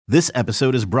This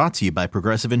episode is brought to you by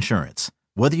Progressive Insurance.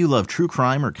 Whether you love true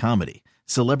crime or comedy,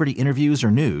 celebrity interviews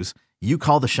or news, you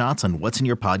call the shots on what's in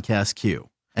your podcast queue.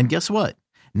 And guess what?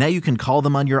 Now you can call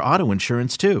them on your auto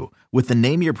insurance too with the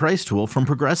Name Your Price tool from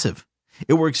Progressive.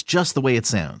 It works just the way it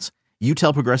sounds. You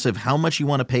tell Progressive how much you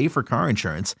want to pay for car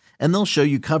insurance, and they'll show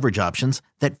you coverage options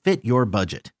that fit your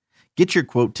budget. Get your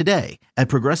quote today at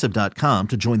Progressive.com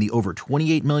to join the over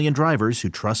 28 million drivers who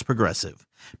trust Progressive.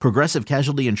 Progressive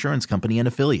Casualty Insurance Company and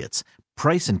Affiliates.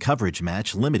 Price and coverage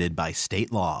match limited by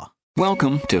state law.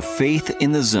 Welcome to Faith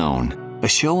in the Zone, a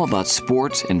show about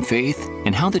sports and faith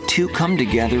and how the two come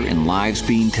together in lives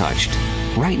being touched.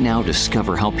 Right now,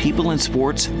 discover how people in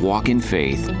sports walk in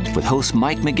faith with host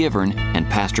Mike McGivern and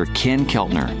Pastor Ken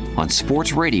Keltner on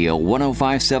Sports Radio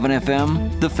 105.7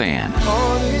 FM, The Fan.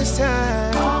 All this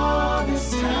time,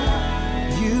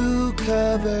 you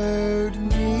covered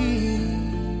me.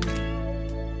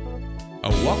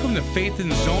 Welcome to Faith in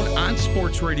the Zone on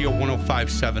Sports Radio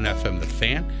 105.7 FM, The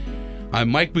Fan. I'm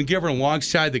Mike McGivern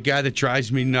alongside the guy that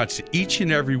drives me nuts each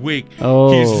and every week. He's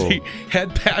the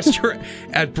head pastor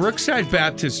at Brookside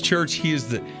Baptist Church. He is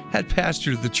the head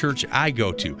pastor of the church I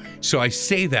go to. So I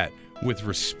say that with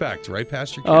respect, right,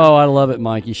 Pastor Ken? Oh, I love it,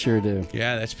 Mike. You sure do.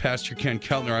 Yeah, that's Pastor Ken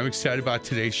Keltner. I'm excited about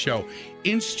today's show.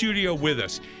 In studio with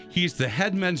us, he's the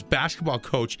head men's basketball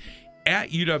coach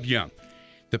at UWM.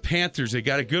 The Panthers, they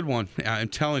got a good one. I'm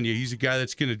telling you, he's a guy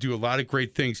that's going to do a lot of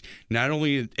great things, not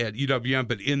only at UWM,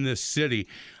 but in this city.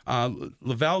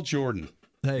 Lavelle Jordan.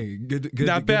 Hey, good.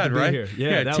 Not bad, good to right? be here.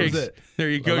 Yeah, that was it. There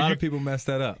you go. A lot of people messed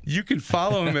that up. You can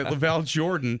follow him at Lavelle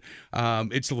Jordan.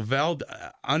 It's Lavelle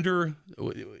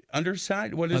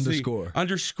underside. What is Underscore.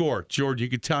 Underscore Jordan. You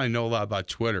can tell I know a lot about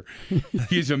Twitter.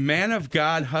 He's a man of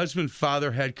God, husband,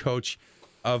 father, head coach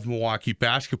of Milwaukee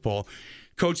basketball.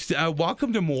 Coach,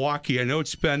 welcome to Milwaukee. I know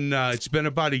it's been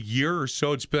about a year or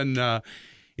so. It's been a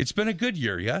good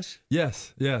year, yes?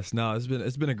 Yes. No, it's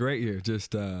been a great year.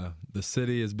 Just the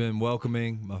city has been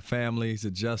welcoming. My family's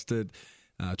adjusted,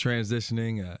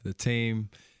 transitioning. The team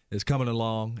is coming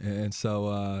along, and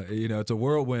so it's a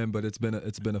whirlwind, but it's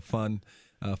been a fun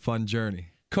journey.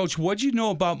 Coach, what'd you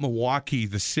know about Milwaukee,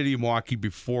 the city of Milwaukee,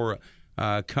 before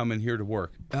coming here to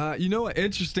work?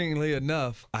 Interestingly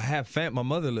enough, I have my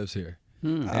mother lives here.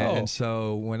 And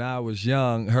so when I was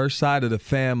young, her side of the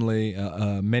family,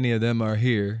 many of them are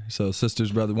here. So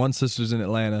sisters, brother, one sister's in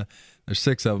Atlanta. There's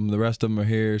 6 of them. The rest of them are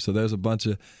here. So there's a bunch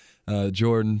of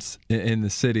Jordans in the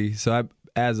city. So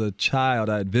as a child,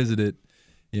 I had visited,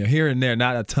 here and there,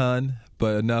 not a ton,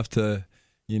 but enough to,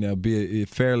 be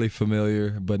fairly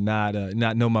familiar, but not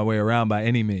know my way around by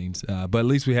any means. But at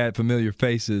least we had familiar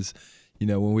faces.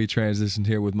 When we transitioned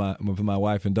here with my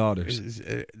wife and daughters.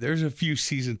 There's a few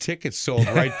season tickets sold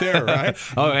right there, right?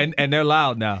 and they're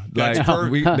loud now. That's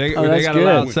perfect. They got a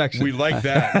loud section. We like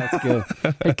that. That's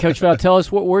good. Hey, Coach Val, tell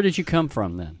us, where did you come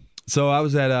from then? So I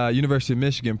was at University of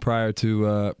Michigan prior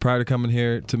to coming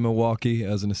here to Milwaukee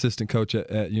as an assistant coach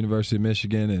at University of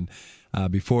Michigan,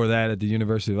 and before that at the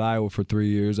University of Iowa for 3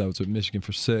 years. I was at Michigan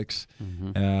for 6,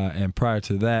 and prior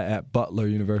to that at Butler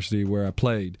University where I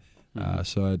played.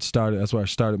 So that's where I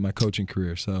started my coaching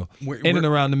career. So in and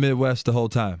around the Midwest the whole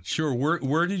time. Sure.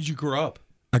 Where did you grow up?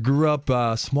 I grew up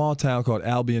a small town called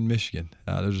Albion, Michigan.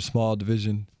 There's a small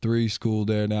Division III school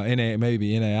there now, maybe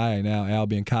NAIA now,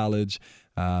 Albion College,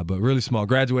 but really small.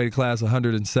 Graduated class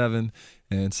 107,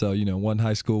 and so one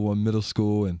high school, one middle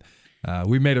school, and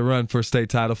we made a run for a state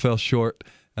title, fell short.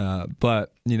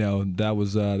 But that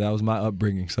was my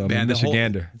upbringing. So I'm a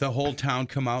Michigander. The whole town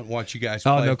come out and watch you guys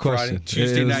play. Oh, no question.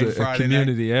 Tuesday night, Friday night.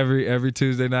 Community every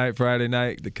Tuesday night, Friday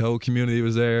night. The whole community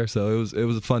was there, so it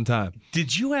was a fun time.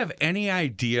 Did you have any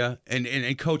idea?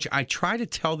 And Coach, I try to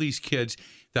tell these kids,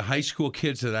 the high school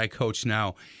kids that I coach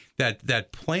now,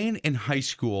 that playing in high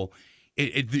school.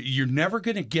 You're never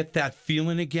going to get that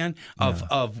feeling again of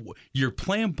you're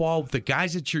playing ball with the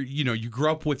guys that you grew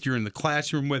up with, you're in the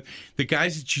classroom with, the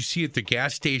guys that you see at the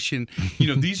gas station.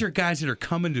 These are guys that are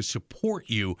coming to support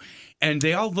you, and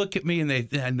they all look at me and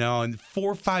they know. And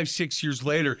 4, 5, 6 years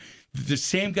later, the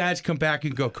same guys come back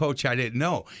and go, Coach, I didn't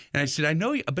know. And I said, I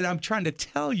know you, but I'm trying to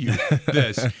tell you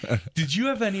this. Did you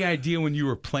have any idea when you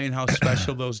were playing how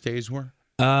special those days were?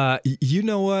 You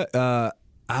know what?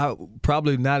 I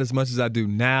probably not as much as I do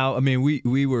now. I mean,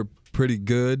 we were pretty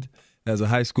good as a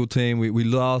high school team. We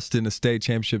lost in the state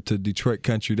championship to Detroit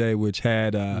Country Day, which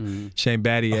had Shane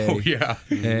Battier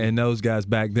and those guys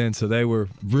back then. So they were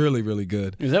really, really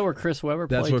good. Is that where Chris Webber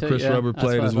played? That's where Chris Webber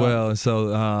played as well. And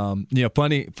so,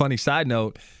 funny side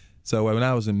note. So when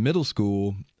I was in middle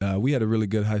school, we had a really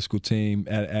good high school team.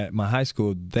 At my high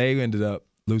school, they ended up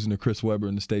losing to Chris Webber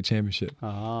in the state championship.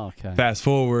 Oh, okay. Fast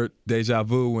forward, deja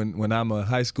vu, when I'm a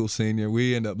high school senior,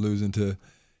 we end up losing to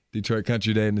Detroit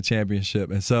Country Day in the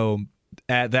championship. And so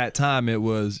at that time, it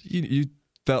was, you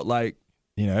felt like,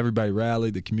 everybody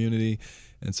rallied, the community,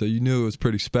 and so you knew it was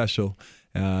pretty special.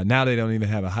 Now they don't even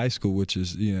have a high school, which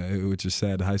is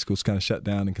sad. The high school's kind of shut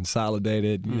down and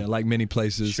consolidated, like many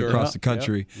places across the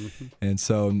country. Yep. Mm-hmm. And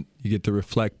so you get to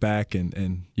reflect back,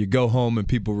 and you go home and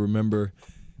people remember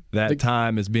that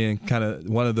time as being kind of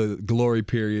one of the glory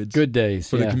periods. Good days.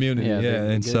 For the community.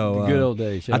 The good old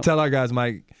days. Yep. I tell our guys,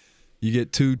 Mike, you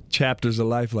get 2 chapters of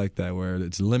life like that where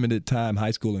it's limited time, high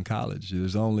school and college.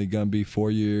 There's only going to be 4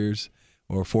 years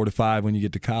or 4 to 5 when you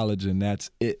get to college, and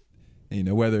that's it.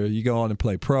 Whether you go on and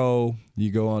play pro, you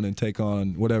go on and take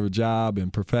on whatever job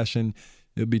and profession,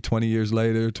 it'll be 20 years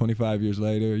later, 25 years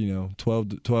later,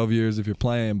 12 years if you're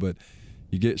playing, but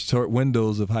you get short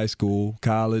windows of high school,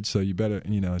 college, so you better,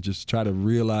 just try to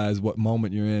realize what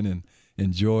moment you're in and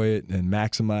enjoy it and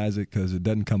maximize it because it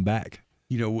doesn't come back.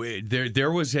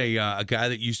 There was a guy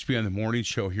that used to be on the morning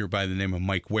show here by the name of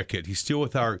Mike Wickett. He's still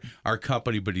with our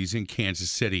company, but he's in Kansas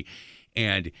City.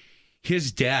 And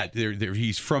his dad,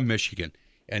 he's from Michigan,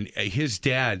 and his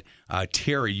dad,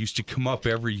 Terry, used to come up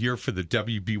every year for the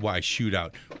WBY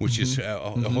Shootout, which is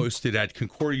hosted at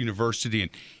Concordia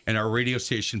University, and our radio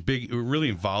station, really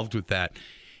involved with that.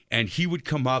 And he would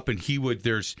come up and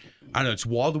it's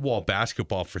wall-to-wall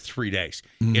basketball for 3 days.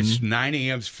 Mm-hmm. It's 9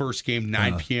 a.m.'s first game,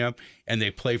 9 p.m., and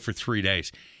they play for 3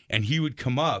 days. And he would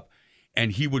come up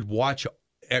and he would watch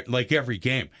like every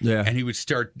game. Yeah. And he would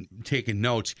start taking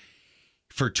notes.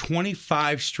 For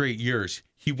 25 straight years,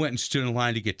 he went and stood in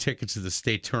line to get tickets to the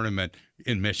state tournament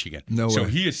in Michigan. No way. So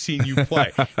he has seen you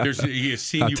play. He has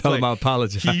seen you play. Tell him I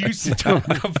apologize. He used to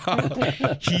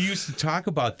talk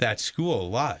about that school a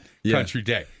lot. Country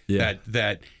Day. Yeah.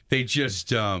 That they just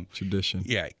tradition.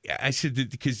 Yeah. I said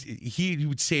that because he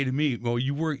would say to me, "Well,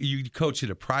 you coach at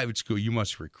a private school. You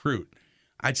must recruit."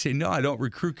 I'd say, "No, I don't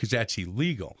recruit because that's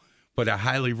illegal. But I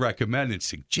highly recommend and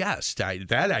suggest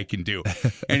that I can do."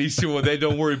 And he said, "Well, they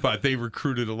don't worry about it. They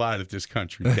recruited a lot at this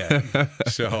Country Day."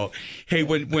 So, hey,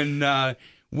 when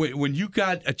you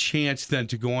got a chance then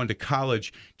to go on to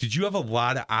college, did you have a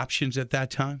lot of options at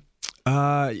that time?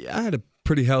 I had a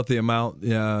pretty healthy amount,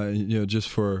 just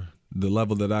for the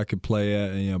level that I could play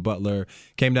at. Butler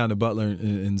came down to Butler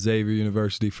and Xavier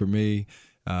University for me,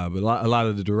 but a lot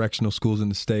of the directional schools in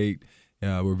the state.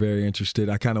 We're very interested.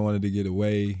 I kind of wanted to get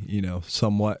away,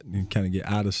 somewhat and kind of get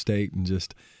out of state and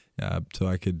just so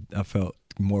I felt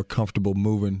more comfortable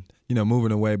moving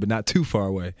away, but not too far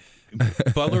away.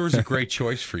 Butler was a great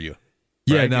choice for you.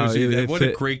 Yeah, right? No, what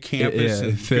a great campus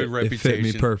and good reputation. It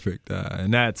fit me perfect,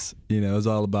 and that's it's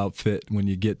all about fit. When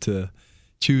you get to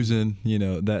choosing,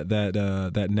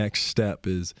 that next step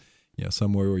is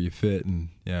somewhere where you fit, and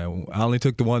I only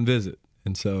took the one visit.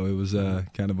 And so it was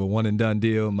kind of a one-and-done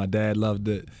deal. My dad loved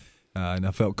it, and I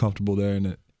felt comfortable there, and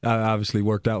it obviously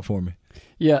worked out for me.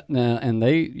 Yeah, and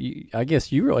I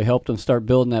guess you really helped them start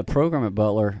building that program at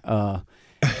Butler.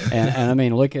 And I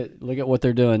mean, look at what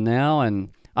they're doing now,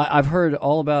 and I've heard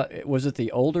all about. Was it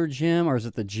the older gym or is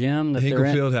it the gym that Hinkle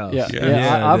they're in? Fieldhouse.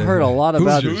 Yeah. I've heard a lot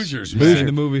about Hoosiers. In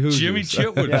the movie Hoosiers. Jimmy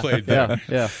Chitwood played there.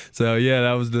 Yeah. So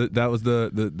that was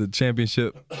the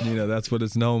championship. That's what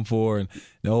it's known for, and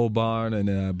the old barn.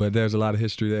 And but there's a lot of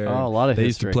history there. Oh, a lot of history. They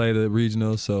used to play the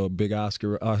regionals. So big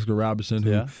Oscar Robertson,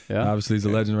 who obviously is a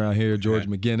legend around here. George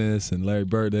McGinnis and Larry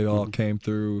Bird. They all came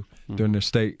through during their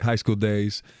state high school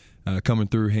days, coming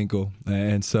through Hinkle.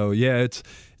 And so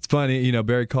it's funny,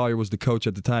 Barry Collier was the coach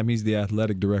at the time. He's the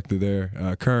athletic director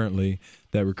there currently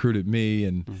that recruited me,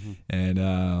 and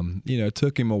it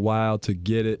took him a while to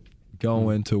get it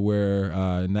going to where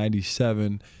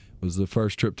 97 was the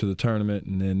first trip to the tournament,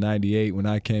 and then 98 when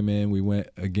I came in, we went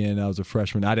again. I was a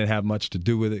freshman. I didn't have much to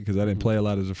do with it because I didn't play a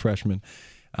lot as a freshman.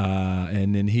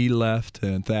 And then he left,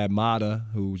 and Thad Matta,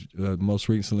 who most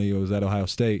recently was at Ohio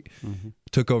State,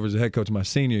 took over as the head coach my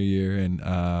senior year,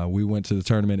 and we went to the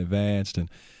tournament, advanced, and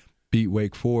beat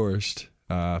Wake Forest.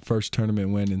 First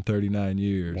tournament win in 39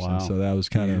 years. Wow. And so that was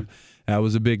that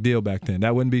was a big deal back then.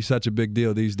 That wouldn't be such a big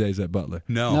deal these days at Butler.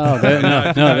 I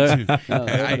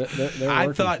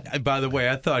thought, by the way,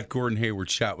 I thought Gordon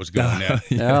Hayward's shot was going in.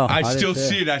 No, I still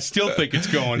see it. I still think it's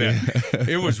going in.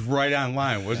 It was right on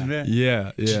line, wasn't it?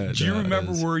 Yeah. Do you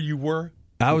remember where you were?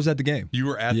 I was at the game. You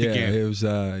were at the game. It was.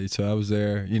 So I was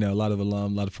there. A lot of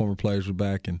alum, a lot of former players were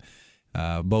back, and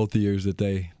both years that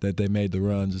they made the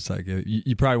runs, it's like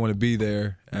you probably want to be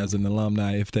there as an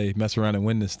alumni if they mess around and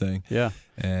win this thing. Yeah.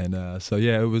 And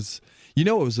it was.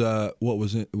 It was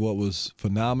what was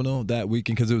phenomenal that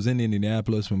weekend because it was in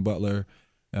Indianapolis when Butler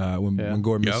when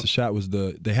Gordon missed the shot was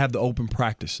they have the open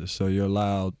practices, so you're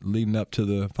allowed leading up to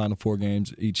the Final Four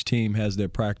games. Each team has their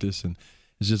practice, and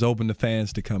it's just open to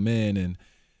fans to come in,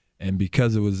 and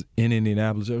because it was in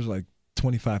Indianapolis, there was like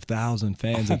 25,000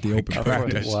 fans at the open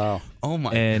practice. Wow! Oh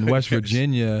my! And West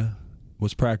Virginia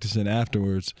was practicing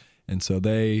afterwards, and so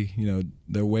they're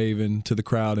waving to the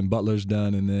crowd, and Butler's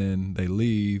done, and then they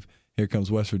leave. Here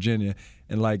comes West Virginia,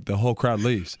 and like the whole crowd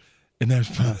leaves. And there's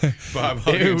Bob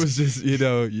Huggins. It was just,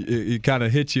 it kind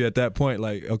of hit you at that point,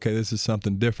 like, okay, this is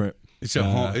something different. It's a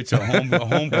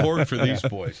home court for these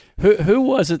boys. Who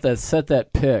was it that set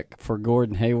that pick for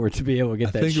Gordon Hayward to be able to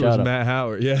get that shot? I think it was Matt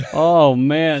Howard. Yeah. Oh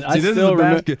man, See, this still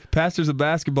remember. Pastor's a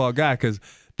basketball guy because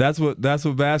that's what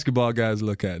basketball guys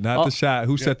look at, not the shot.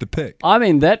 Who set the pick? I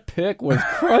mean, that pick was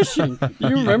crushing. You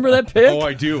remember that pick? Oh,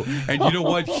 I do. And you know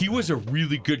what? He was a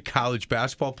really good college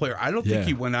basketball player. I don't think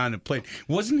he went on and played.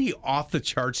 Wasn't he off the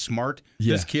charts smart?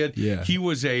 This kid. Yeah. He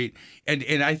was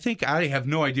and I think I have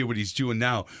no idea what he's doing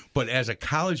now. But as a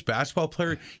college basketball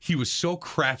player, he was so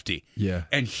crafty. Yeah.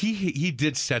 And he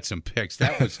did set some picks.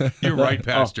 That was you're right,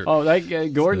 Pastor.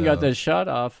 Gordon got that shot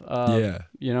off.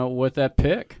 With that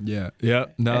pick. Yeah. Yeah.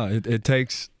 No, it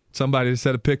takes somebody to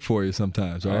set a pick for you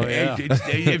sometimes, right? Oh, yeah.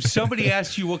 If somebody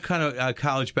asked you what kind of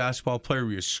college basketball player,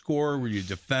 were you a scorer, were you a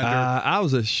defender? I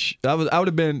would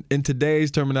have been, in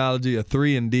today's terminology, a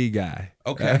 3-and-D guy.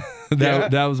 Okay.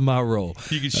 That was my role.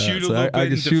 You could shoot a little bit. I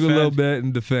could shoot a little bit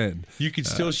and defend. You could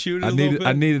still shoot a little bit.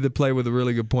 I needed to play with a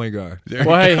really good point guard.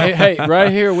 Well, hey,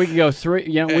 right here we can go three.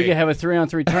 We can have a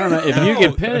 3-on-3 tournament if you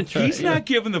can penetrate. He's not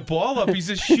giving the ball up. He's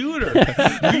a shooter.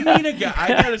 We need a guy. I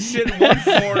got to sit in one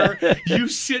corner. You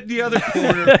sit in the other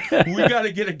corner. We got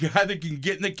to get a guy that can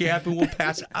get in the gap and will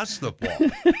pass us the ball.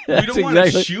 We don't want a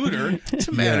shooter. What's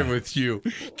the matter with you?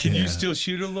 Can you still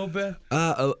shoot a little bit?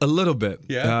 A little bit.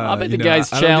 Yeah. I bet the guys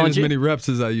I don't challenge get as many reps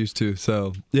as I used to.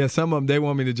 So yeah, some of them they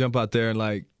want me to jump out there and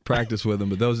like practice with them,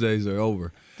 but those days are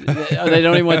over. They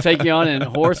don't even want to take you on in a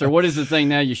horse, or what is the thing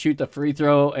now? You shoot the free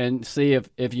throw and see if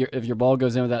your ball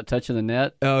goes in without touching the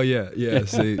net. Oh yeah.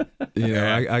 See,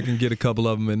 I can get a couple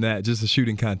of them in that, just a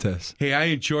shooting contest. Hey, I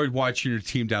enjoyed watching your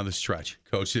team down the stretch,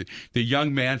 Coach. The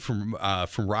young man from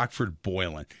Rockford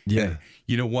Boylan. Yeah. And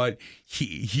you know what?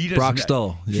 He doesn't. Brock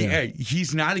Stull. Yeah.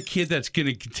 He's not a kid that's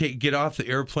going to get off the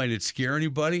airplane and scare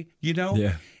anybody.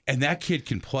 Yeah. And that kid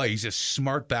can play. He's a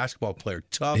smart basketball player.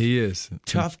 Tough. He is.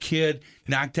 Tough kid.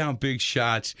 Knock down big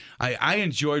shots. I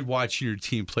enjoyed watching your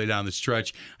team play down the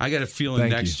stretch. I got a feeling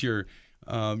next year.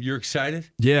 You're excited?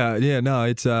 Yeah. No,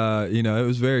 it's it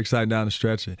was very exciting down the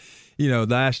stretch.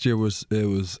 Last year was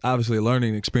obviously a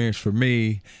learning experience for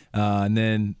me, and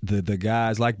then the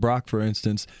guys like Brock, for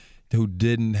instance, who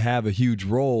didn't have a huge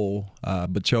role,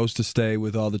 but chose to stay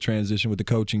with all the transition with the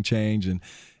coaching change and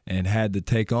had to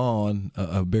take on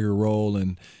a bigger role.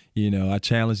 And I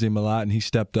challenged him a lot, and he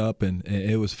stepped up, and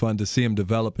it was fun to see him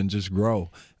develop and just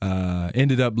grow.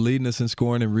 Ended up leading us in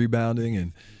scoring and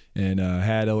rebounding, and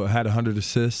had 100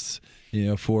 assists.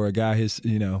 For a guy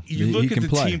you look at the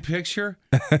play. Team picture,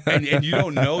 and you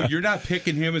don't know. You're not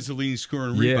picking him as a leading scorer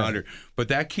and rebounder, but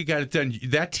that kid got it done.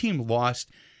 That team lost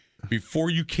before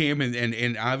you came,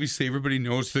 and obviously everybody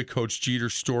knows the Coach Jeter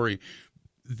story.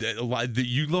 That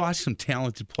you lost some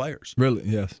talented players. Really,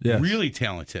 yes. Really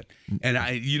talented. And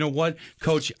you know what,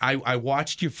 Coach? I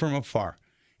watched you from afar,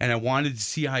 and I wanted to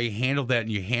see how you handled that, and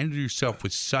you handled yourself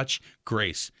with such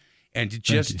grace and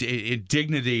just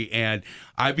dignity. And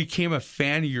I became a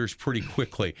fan of yours pretty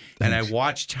quickly. And I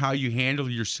watched how you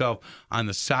handled yourself on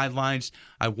the sidelines.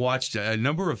 I watched a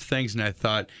number of things, and I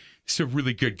thought, this is a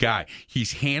really good guy.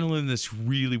 He's handling this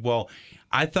really well.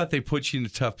 I thought they put you in a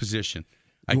tough position.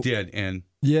 I did, and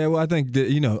yeah. Well, I think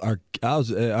that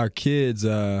our kids,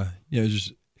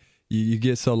 just you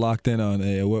get so locked in on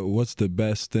what's the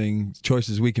best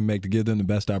choices we can make to give them the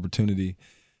best opportunity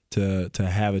to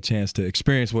have a chance to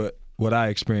experience what I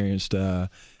experienced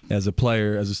as a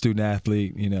player, as a student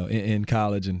athlete, in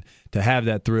college, and to have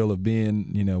that thrill of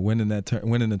being, winning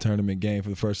the tournament game for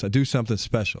the first time, do something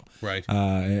special. Right.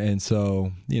 And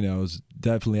so, I was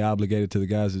definitely obligated to the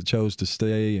guys that chose to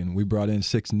stay, and we brought in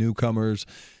 6 newcomers,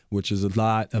 which is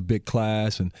a big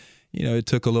class, and it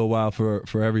took a little while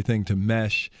for everything to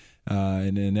mesh,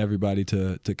 and then everybody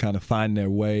to kind of find their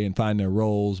way and find their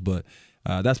roles, but.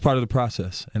 That's part of the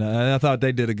process, and I thought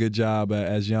they did a good job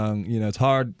as young. It's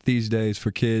hard these days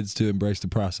for kids to embrace the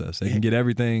process. They can get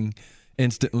everything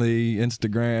instantly,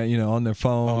 Instagram, on their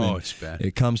phone. Oh, it's bad.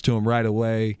 It comes to them right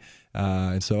away,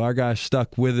 and so our guys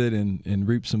stuck with it and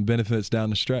reaped some benefits down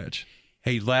the stretch.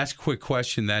 Hey, last quick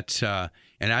question. That's and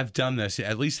I've done this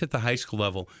at least at the high school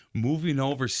level. Moving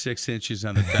over 6 inches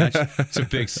on the bench, it's a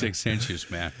big 6 inches,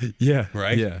 man. Yeah.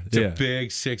 Right. Yeah. It's a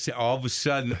big 6. All of a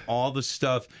sudden, all the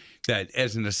stuff that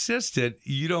as an assistant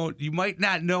you might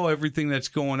not know everything that's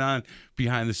going on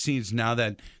behind the scenes. Now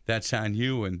that's on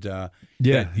you, and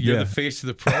you're the face of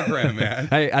the program, man.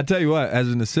 Hey, I tell you what, as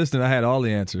an assistant, I had all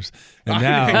the answers, and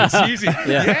now it's easy.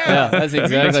 Yeah, that's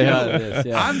exactly how it is.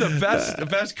 Yeah. I'm the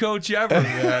best coach ever,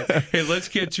 man. Hey, let's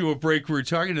get to a break. We're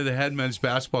talking to the head men's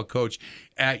basketball coach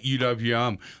at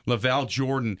UWM, LaVall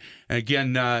Jordan. And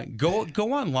again, go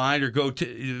online or go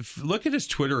to look at his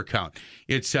Twitter account.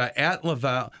 It's at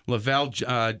LaVall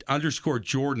 _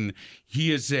 Jordan.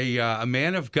 He is a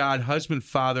man of God, husband,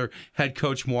 father, head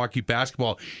coach, Milwaukee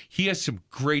basketball. He has some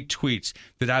great tweets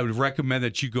that I would recommend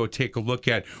that you go take a look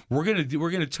at. We're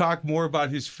gonna talk more about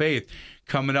his faith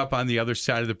coming up on the other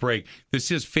side of the break.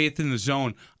 This is Faith in the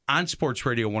Zone on Sports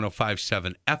Radio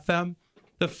 105.7 FM,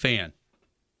 The Fan.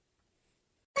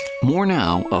 More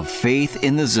now of Faith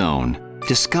in the Zone,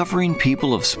 discovering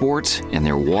people of sports and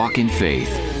their walk in faith.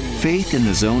 Faith in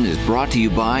the Zone is brought to you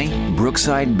by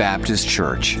Brookside Baptist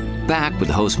Church. Back with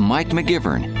host Mike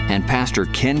McGivern and Pastor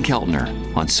Ken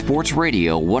Keltner on Sports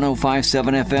Radio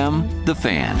 105.7 FM, The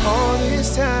Fan. All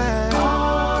this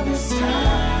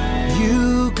time,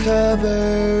 you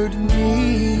covered me.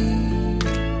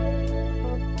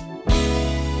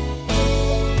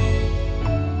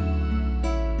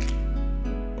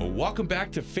 Welcome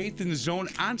back to Faith in the Zone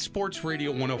on Sports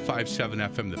Radio 105.7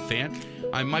 FM, The Fan.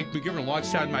 I'm Mike McGivern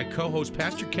alongside my co-host,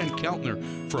 Pastor Ken Keltner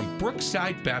from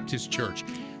Brookside Baptist Church.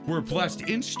 We're blessed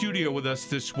in studio with us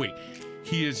this week.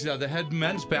 He is the head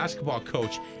men's basketball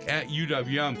coach at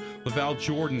UWM, LaVall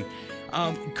Jordan.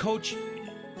 Coach,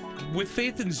 with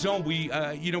Faith in the Zone, we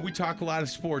talk a lot of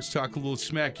sports, talk a little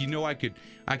smack.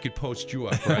 I could post you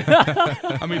up, right?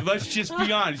 I mean, let's just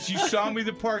be honest. You saw me in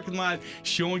the parking lot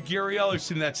showing Gary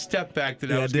Ellerson that step back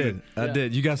that I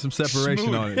did. You got some separation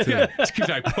smooth. on it too. Yeah, it's because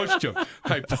I pushed him.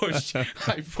 I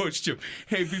pushed him.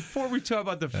 Hey, before we talk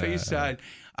about the face side,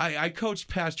 I coached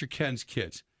Pastor Ken's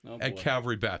kids at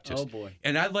Calvary Baptist. Oh boy!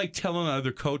 And I like telling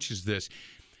other coaches this.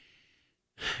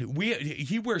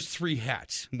 He wears 3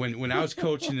 hats when I was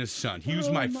coaching his son. He was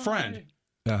my friend.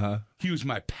 He was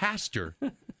my pastor,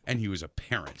 and he was a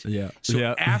parent. Yeah. So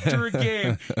yeah. after a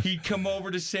game, he'd come over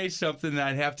to say something that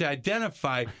I'd have to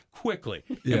identify quickly.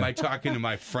 Yeah. Am I talking to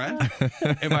my friend?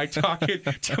 Am I talking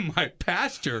to my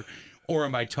pastor? Or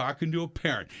am I talking to a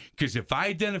parent? Because if I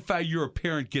identify you're a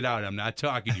parent, get out. I'm not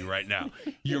talking to you right now.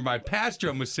 You're my pastor,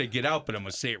 I'm going to say get out, but I'm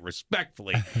going to say it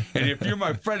respectfully. And if you're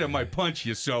my friend, I might punch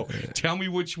you. So tell me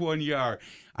which one you are.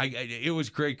 It was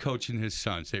great coaching his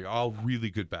sons. They're all really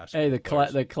good basketball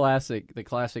players. The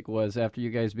classic was after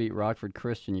you guys beat Rockford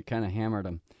Christian, you kind of hammered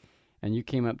them. And you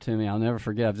came up to me, I'll never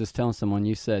forget, I was just telling someone,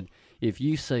 you said, if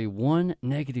you say one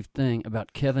negative thing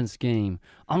about Kevin's game,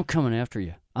 I'm coming after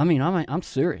you. I mean, I'm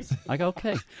serious. I go,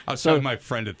 okay. I was talking to my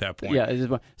friend at that point.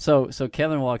 Yeah. So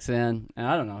Kevin walks in, and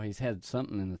I don't know, he's had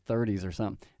something in the 30s or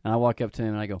something. And I walk up to him,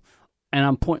 and I go, and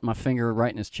I'm pointing my finger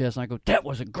right in his chest, and I go, that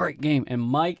was a great game. And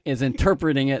Mike is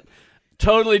interpreting it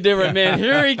totally different, man.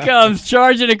 Here he comes,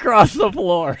 charging across the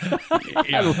floor.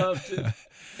 I loved it.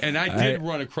 And I did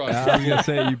run across. I was gonna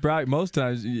say you probably most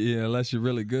times, unless you're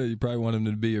really good, you probably want him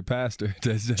to be your pastor.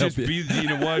 Just be, you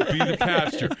know what? Be the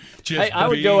pastor. Just hey, I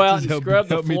would go out and scrub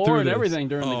the help me floor through and this. everything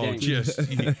during the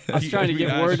game. I I was trying to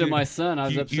get word to my son. I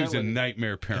was upset He was a with him.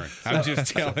 nightmare parent. I'm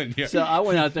just telling you. So I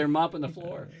went out there mopping the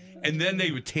floor. And then they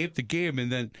would tape the game,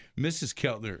 and then Mrs.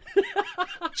 Keltner,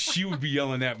 she would be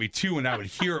yelling at me too, and I would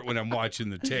hear it when I'm watching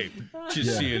the tape.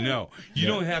 Just so you know, you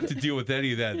don't have to deal with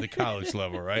any of that at the college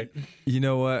level, right? You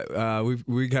know what?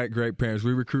 We got great parents.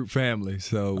 We recruit families,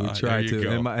 so we try to.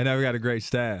 Go. And I've got a great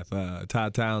staff.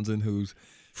 Todd Townsend, who's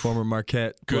former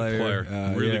Marquette player.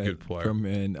 Really good player.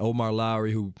 And Omar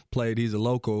Lowry, who played. He's a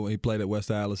local. He played at West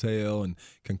Allis Hale and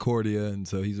Concordia, and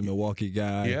so he's a Milwaukee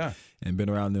guy. Yeah. And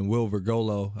been around. Then Will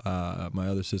Vergolo, my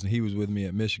other assistant, he was with me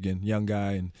at Michigan. Young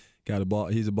guy and got a ball.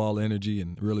 He's a ball of energy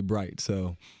and really bright.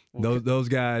 So those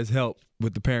guys help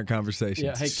with the parent conversations.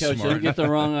 Yeah, hey, Coach, you get the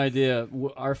wrong idea.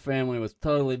 Our family was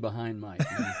totally behind Mike.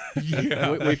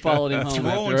 Yeah. We followed him home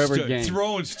after every game.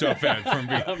 Throwing stuff at from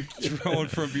behind. Throwing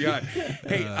from behind.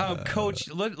 Hey,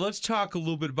 Coach, let's talk a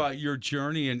little bit about your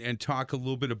journey and talk a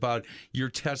little bit about your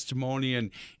testimony.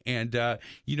 And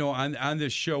on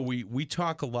this show, we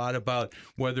talk a lot about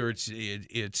whether it's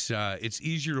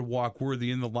easier to walk worthy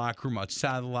in the locker room,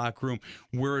 outside the locker room,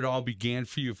 where it all began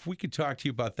for you. If we could talk to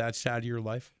you about that side of your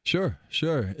life. Sure.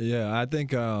 Yeah, I think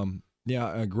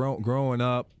growing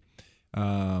up,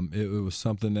 It was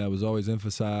something that was always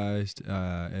emphasized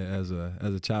as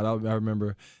a child. I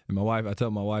remember, and my wife. I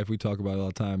tell my wife, we talk about it all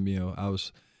the time. I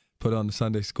was put on the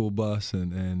Sunday school bus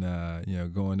and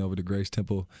going over to Grace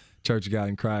Temple Church of God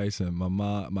in Christ, and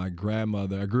my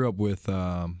grandmother. I grew up with.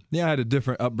 I had a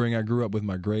different upbringing. I grew up with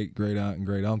my great aunt and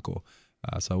great uncle,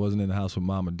 so I wasn't in the house with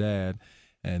mom and dad.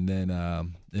 And then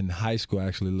in high school, I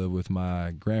actually lived with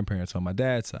my grandparents on my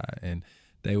dad's side, and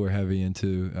they were heavy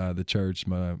into the church.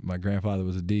 My grandfather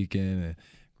was a deacon, and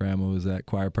grandma was at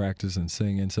choir practice and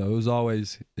singing. So it was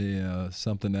always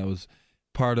something that was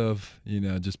part of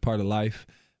just part of life.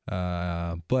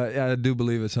 But I do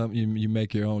believe it's something you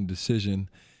make your own decision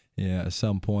at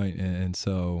some point. And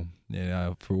so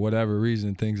for whatever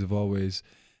reason, things have always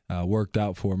worked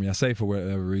out for me. I say for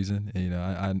whatever reason,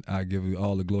 I give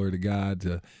all the glory to God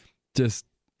to just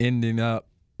ending up,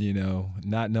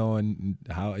 not knowing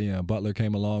how, Butler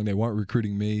came along. They weren't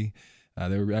recruiting me.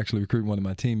 They were actually recruiting one of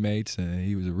my teammates, and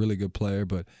he was a really good player.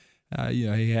 But,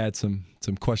 he had some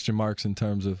question marks in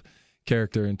terms of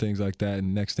character and things like that.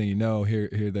 And next thing you know, here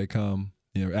they come,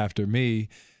 after me,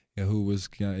 who was,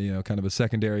 kind of a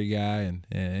secondary guy, and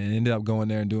ended up going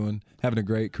there and having a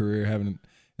great career, having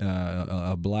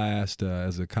a blast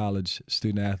as a college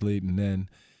student athlete, and then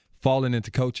falling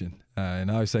into coaching. And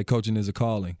I always say coaching is a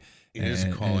calling. It is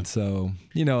a calling. And so,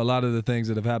 a lot of the things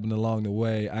that have happened along the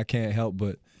way, I can't help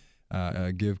but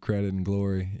give credit and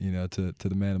glory, to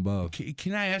the man above.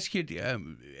 Can I ask you,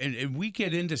 and we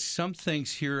get into some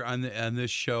things here on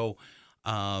this show,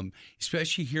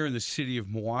 especially here in the city of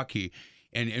Milwaukee,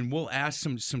 and we'll ask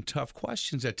some tough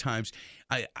questions at times.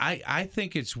 I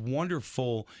think it's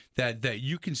wonderful that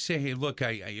you can say, hey, look,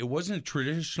 it wasn't a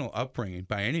traditional upbringing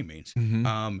by any means.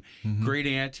 Mm-hmm. Great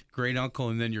aunt, great uncle,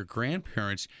 and then your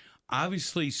grandparents.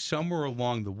 Obviously, somewhere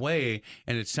along the way,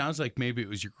 and it sounds like maybe it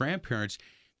was your grandparents,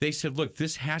 they said, look,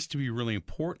 this has to be really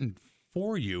important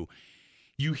for you.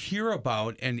 You hear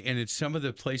about, and in some of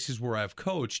the places where I've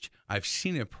coached, I've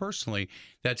seen it personally,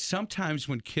 that sometimes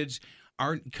when kids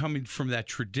aren't coming from that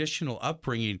traditional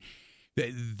upbringing,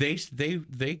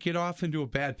 they get off into a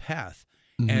bad path.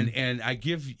 Mm-hmm. And I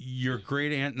give your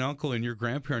great aunt and uncle and your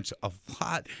grandparents a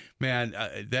lot, man.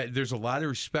 That there's a lot of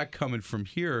respect coming from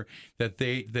here that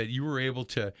you were able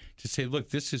to say, look,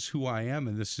 this is who I am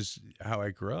and this is how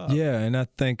I grew up. Yeah, and I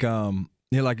think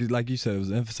like you said, it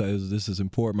was emphasized. This is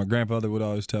important. My grandfather would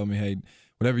always tell me, hey,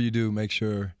 whatever you do, make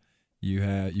sure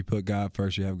you put God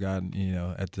first. You have God,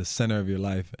 at the center of your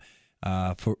life.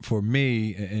 For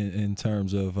me, in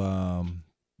terms of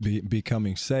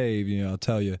becoming saved, I'll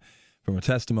tell you from a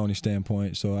testimony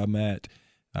standpoint. So I'm at,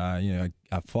 I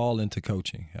fall into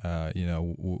coaching,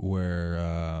 where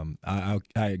I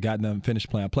had gotten done, finished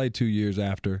playing. I played 2 years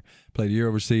after, played a year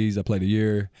overseas. I played a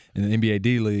year in the NBA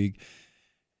D League,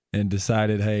 and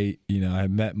decided, hey, I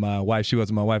met my wife. She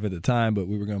wasn't my wife at the time, but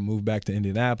we were going to move back to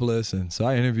Indianapolis. And so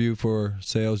I interviewed for a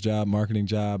sales job, marketing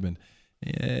job, and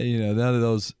none of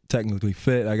those technically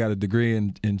fit. I got a degree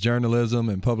in journalism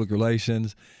and public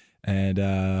relations, and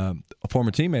a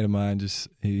former teammate of mine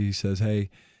he says, "Hey,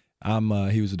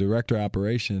 he was a director of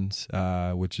operations,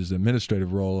 which is an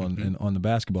administrative role on the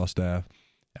basketball staff.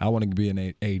 I want to be an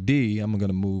AD. I'm going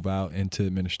to move out into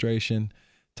administration.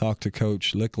 Talk to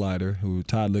Coach Licklider,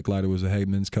 Todd Licklider was a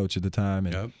Headman's coach at the time,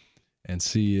 and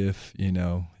see if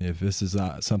this is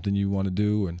something you want to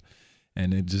do."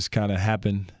 And it just kind of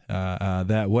happened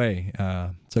that way.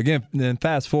 So again, then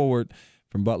fast forward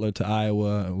from Butler to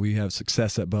Iowa. We have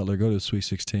success at Butler. Go to the Sweet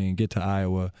 16. Get to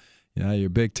Iowa. You're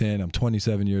Big Ten. I'm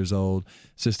 27 years old,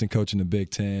 assistant coach in the Big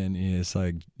Ten. It's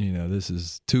like this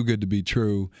is too good to be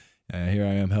true. Here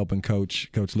I am helping Coach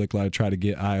Licklider try to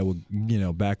get Iowa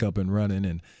back up and running,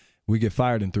 and we get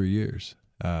fired in 3 years.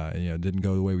 It didn't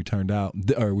go the way we turned out,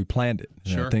 or we planned it.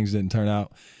 Sure. Things didn't turn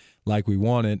out like we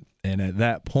wanted, and at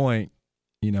that point,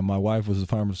 my wife was a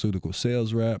pharmaceutical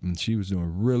sales rep, and she was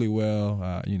doing really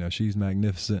well. She's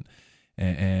magnificent,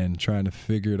 and trying to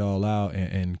figure it all out,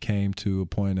 and came to a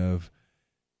point of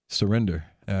surrender.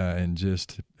 And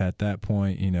just at that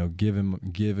point,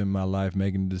 giving my life,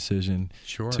 making the decision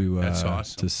to That's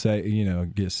awesome. to say,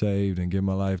 get saved and give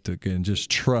my life to, and just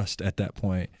trust at that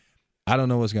point. I don't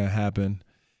know what's going to happen,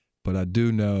 but I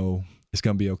do know it's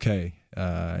going to be okay.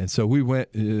 And so we went.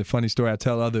 A funny story I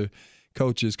tell other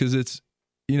coaches, because it's,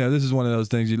 this is one of those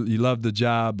things you love the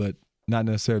job, but not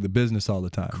necessarily the business all the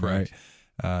time. Correct.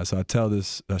 Right. So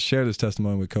I share this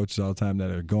testimony with coaches all the time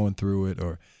that are going through it,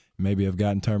 or maybe have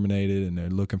gotten terminated and they're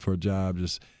looking for a job.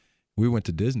 We went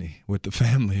to Disney with the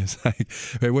family. It's like,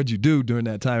 hey, what'd you do during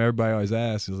that time? Everybody always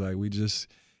asks. It's like, we just,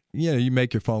 you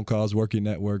make your phone calls, work your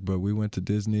network, but we went to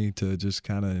Disney to just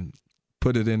kind of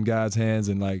put it in God's hands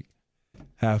and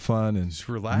have fun, and Just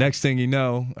relax. next thing you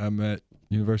know, I'm at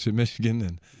University of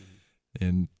Michigan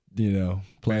and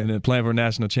playing for a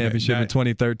national championship in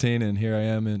 2013, and here I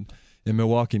am in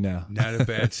Milwaukee now. Not a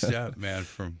bad step, man,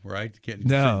 from getting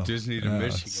from Disney to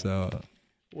Michigan. So,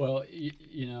 Well,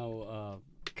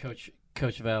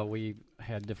 Coach Val, we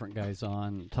had different guys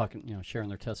on talking, sharing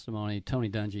their testimony. Tony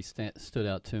Dungy stood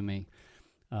out to me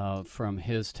from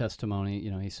his testimony.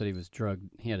 He said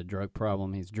he had a drug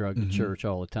problem. He's drugged to church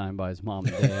all the time by his mom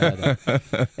and dad.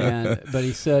 But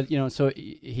he said, so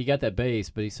he got that base,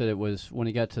 but he said it was when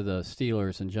he got to the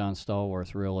Steelers and John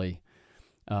Stallworth really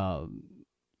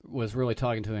was really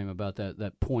talking to him about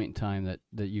that point in time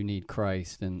that you need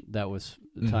Christ, and that was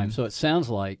the time. So it sounds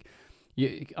like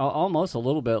almost a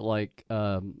little bit like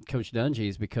Coach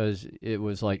Dungy's, because it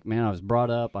was like, man, I was brought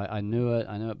up, I knew it,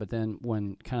 but then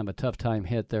when kind of a tough time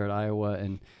hit there at Iowa,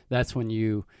 and that's when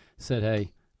you said,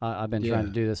 hey, I've been trying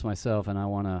to do this myself, and I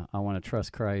want to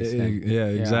trust Christ.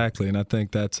 Exactly. And I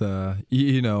think that's important.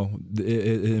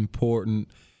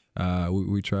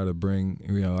 We try to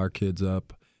bring our kids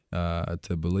up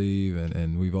to believe,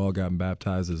 and we've all gotten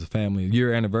baptized as a family.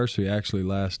 Year anniversary actually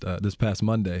this past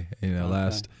Monday.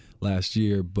 Last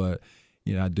year, but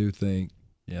I do think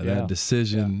that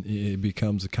decision it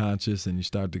becomes a conscious, and you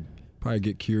start to probably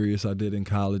get curious. I did in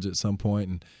college at some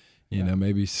point, and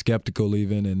maybe skeptical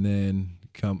even, and then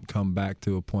come back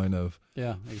to a point of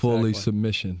fully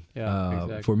submission.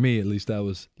 Exactly. For me, at least, that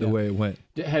was the way it went.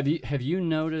 Have you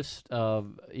noticed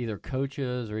either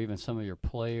coaches or even some of your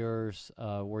players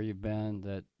where you've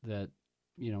been that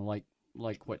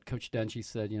like what Coach Dungy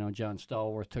said? John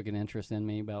Stallworth took an interest in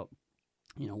me about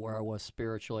where I was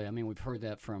spiritually. I mean, we've heard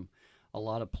that from a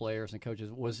lot of players and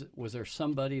coaches. Was there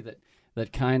somebody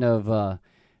that kind of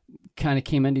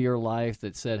came into your life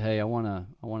that said, "Hey, I want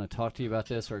to talk to you about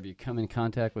this," or have you come in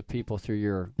contact with people through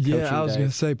your coaching I was going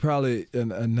to say probably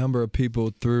a number of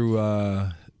people through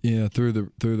through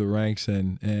the ranks,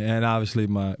 and obviously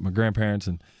my grandparents,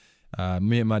 and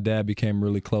me and my dad became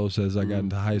really close as I got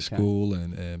into high school,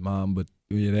 and mom, but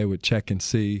they would check and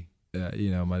see.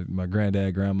 My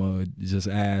granddad, grandma would just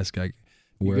ask, like,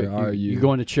 where are you? You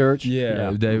going to church?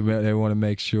 Yeah. They want to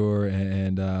make sure,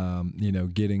 and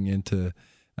getting into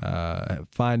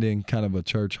finding kind of a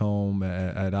church home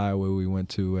at Iowa. We went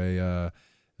to it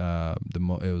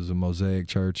was a Mosaic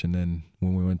church, and then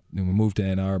when we moved to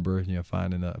Ann Arbor,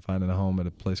 finding a home at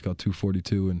a place called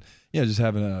 242, and just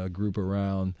having a group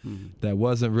around that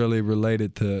wasn't really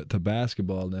related to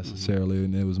basketball necessarily,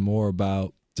 and it was more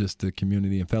about just the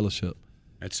community and fellowship.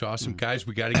 That's awesome, guys.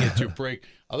 We got to get to a break.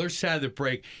 Other side of the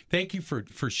break. Thank you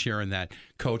for sharing that,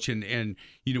 Coach. And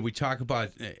we talk about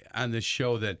on this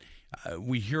show that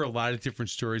we hear a lot of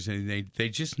different stories, and they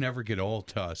just never get old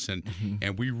to us. And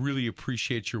we really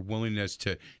appreciate your willingness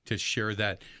to share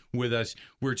that with us.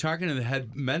 We're talking to the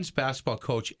head men's basketball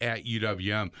coach at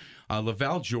UWM,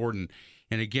 Laval Jordan.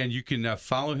 And again, you can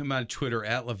follow him on Twitter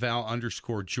at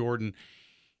Laval_Jordan.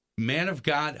 Man of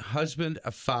God, husband,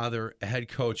 a father, a head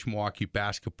coach, Milwaukee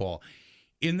basketball.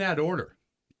 In that order.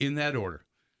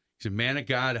 He's a man of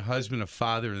God, a husband, a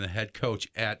father, and the head coach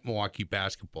at Milwaukee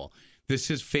basketball.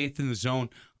 This is Faith in the Zone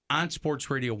on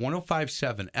Sports Radio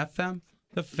 105.7 FM,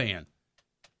 The Fan.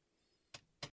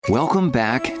 Welcome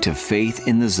back to Faith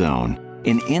in the Zone,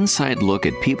 an inside look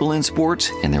at people in sports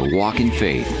and their walk in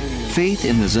faith. Faith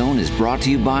in the Zone is brought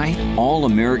to you by All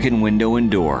American Window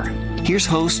and Door. Here's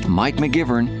host Mike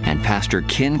McGivern and Pastor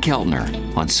Ken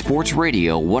Keltner on Sports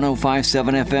Radio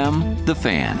 105.7 FM, The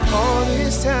Fan. All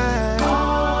this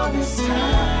time,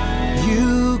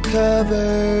 you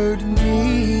covered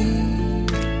me.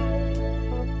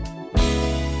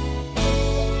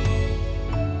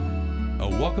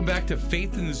 Welcome back to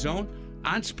Faith in the Zone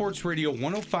on Sports Radio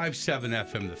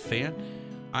 105.7 FM, The Fan.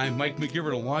 I'm Mike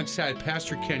McGivern alongside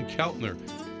Pastor Ken Keltner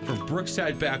from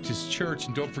Brookside Baptist Church.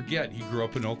 And don't forget, he grew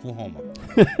up in Oklahoma.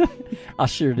 I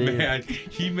sure did. Man,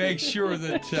 he makes sure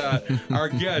that our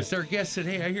guest said,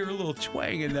 hey, I hear a little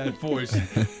twang in that voice.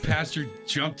 Pastor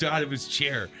jumped out of his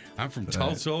chair. I'm from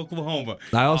Tulsa, Oklahoma.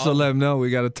 I also let him know we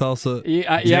got a Tulsa.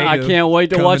 I can't wait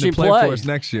to watch him play for us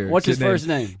next year. What's his first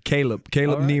name? Caleb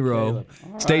Nero,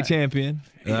 state champion.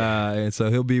 And so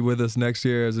he'll be with us next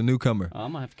year as a newcomer.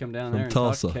 I'm gonna have to come down there and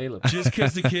Tulsa. talk to Caleb. Just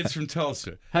because the kid's from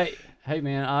Tulsa. Hey,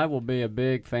 man, I will be a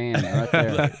big fan right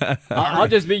there. I'll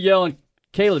just be yelling,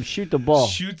 Caleb, shoot the ball.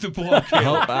 Shoot the ball,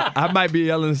 Caleb. I might be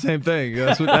yelling the same thing.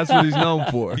 That's what he's known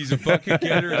for. He's a bucket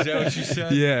getter. Is that what you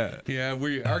said? Yeah.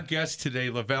 Yeah. Our guest today,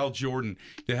 Laval Jordan,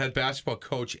 the head basketball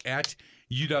coach at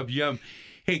UWM.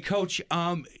 Hey, Coach.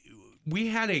 We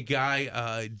had a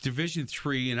guy, Division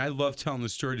III, and I love telling the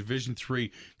story. Division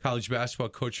III college basketball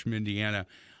coach from Indiana.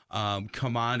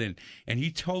 come on, and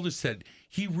he told us that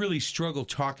he really struggled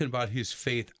talking about his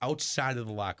faith outside of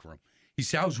the locker room. He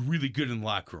said, I was really good in the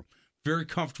locker room, very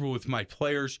comfortable with my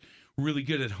players, really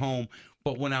good at home,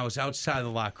 but when I was outside of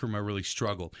the locker room, I really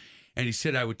struggled. And he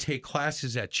said, I would take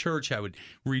classes at church, I would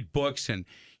read books, and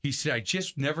he said, I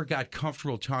just never got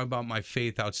comfortable talking about my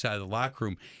faith outside of the locker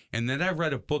room. And then I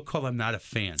read a book called I'm Not a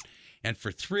Fan. And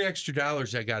for $3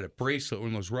 extra, I got a bracelet, one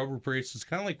of those rubber bracelets,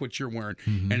 kind of like what you're wearing.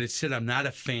 Mm-hmm. And it said, I'm not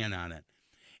a fan on it.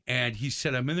 And he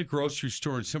said, I'm in the grocery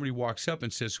store and somebody walks up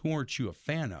and says, who aren't you a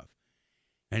fan of?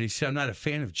 And he said, I'm not a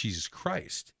fan of Jesus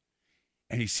Christ.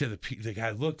 And he said, the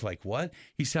guy looked like, what?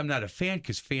 He said, I'm not a fan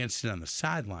because fans sit on the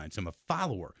sidelines. I'm a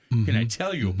follower. Mm-hmm. Can I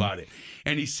tell you about it?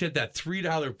 And he said that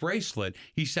 $3 bracelet,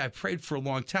 he said, I prayed for a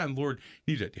long time. Lord,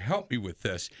 you need to help me with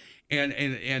this.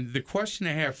 And the question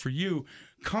I have for you,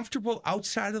 comfortable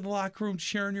outside of the locker room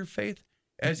sharing your faith?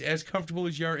 As comfortable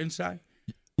as you are inside?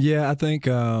 Yeah, I think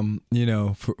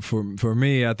for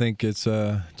me, I think it's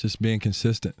just being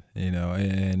consistent,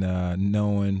 and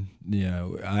knowing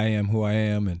I am who I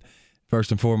am, and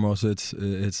first and foremost,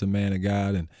 it's a man of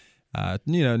God, and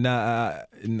not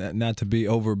to be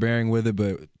overbearing with it,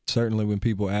 but certainly when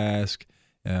people ask,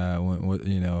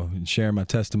 share my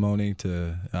testimony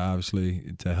to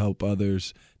obviously to help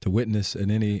others to witness in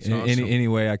any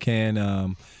way I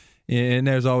can. And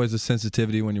there's always a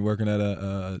sensitivity when you're working at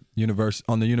a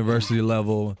on the university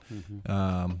level.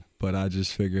 Mm-hmm. But I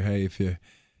just figure, hey,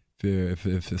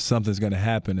 if something's going to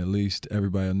happen, at least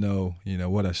everybody will know,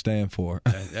 what I stand for.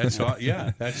 That's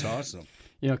awesome.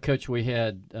 Coach, we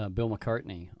had Bill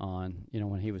McCartney on.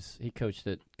 When he coached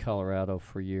at Colorado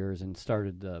for years and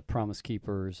started the Promise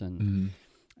Keepers and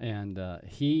I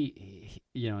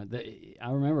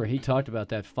remember he talked about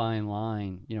that fine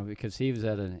line, because he was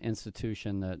at an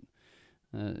institution that.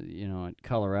 At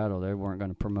Colorado, they weren't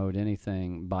going to promote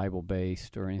anything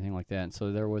Bible-based or anything like that. And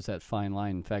so there was that fine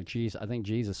line. In fact, I think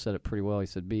Jesus said it pretty well. He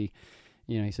said, you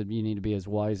need to be as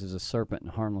wise as a serpent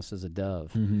and harmless as a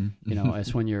dove. Mm-hmm.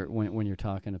 As when you're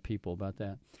talking to people about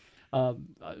that.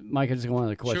 Mike, I just got one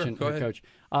other question, sure, Coach.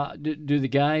 Do the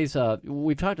guys?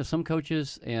 We've talked to some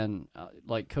coaches, and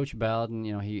like Coach Bowden,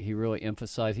 he really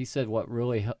emphasized. He said what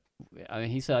really.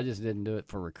 He said I just didn't do it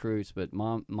for recruits, but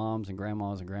moms and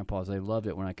grandmas and grandpas, they loved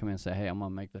it when I come in and say, hey, I'm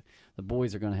going to make the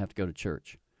boys are going to have to go to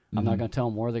church. Mm-hmm. I'm not going to tell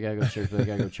them where they got to go to church, but they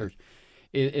got to go to church.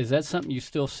 Is that something you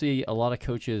still see a lot of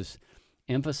coaches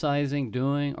emphasizing,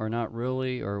 doing, or not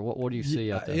really, or what do you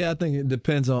see out there? Yeah, I think it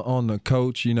depends on the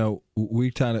coach.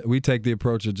 We take the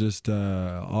approach of just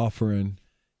offering.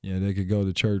 They could go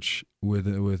to church with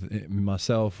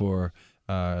myself or.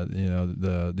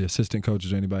 The assistant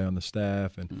coaches, anybody on the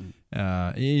staff, and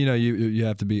you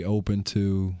have to be open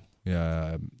to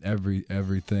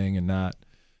everything and not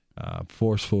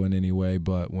forceful in any way.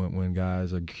 But when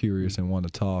guys are curious and want to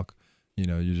talk,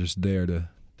 you're just there to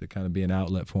kind of be an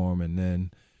outlet for them, and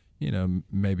then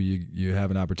maybe you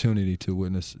have an opportunity to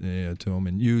witness to them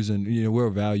and using. We're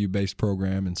a value-based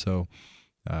program, and so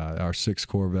our 6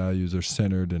 core values are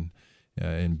centered and.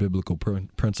 In biblical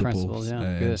principles, yeah,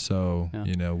 and good. So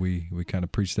we kind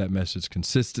of preach that message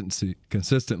consistently,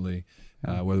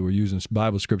 whether we're using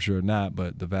Bible scripture or not.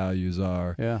 But the values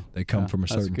are they come from a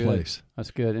certain place. That's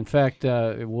good. In fact,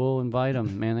 we'll invite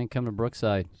them. Man, they can come to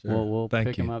Brookside. Sure. We'll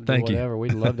pick them up. Whatever.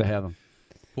 We'd love to have them.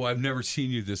 Well, I've never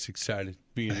seen you this excited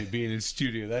being in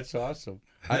studio. That's awesome.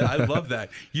 I love that.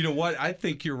 You know what? I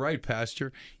think you're right,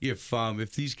 Pastor. If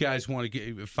these guys want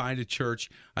to find a church,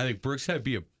 I think Brookside would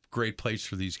be a great place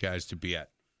for these guys to be at.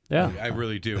 Yeah. I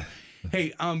really do.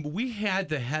 Hey, we had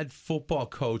the head football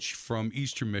coach from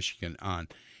Eastern Michigan on,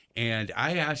 and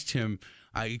I asked him,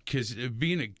 because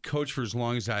being a coach for as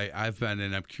long as I've been,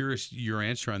 and I'm curious your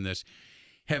answer on this,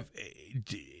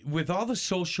 with all the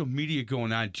social media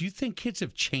going on, do you think kids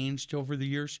have changed over the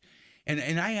years?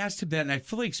 And I asked him that, and I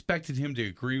fully expected him to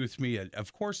agree with me.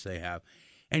 Of course they have.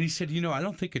 And he said, I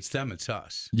don't think it's them, it's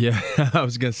us. Yeah, I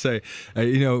was gonna say,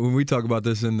 when we talk about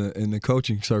this in the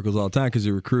coaching circles all the time, because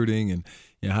you're recruiting and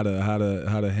how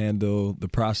to handle the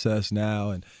process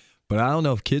now, but I don't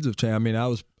know if kids have changed. I mean, I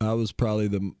was probably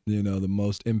the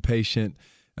most impatient,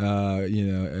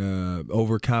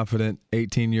 overconfident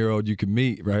 18-year-old you could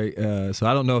meet, right? So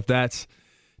I don't know if that's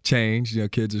changed.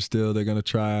 Kids are still they're gonna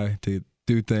try to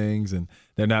do things and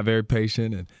they're not very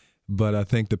patient, but I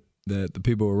think that the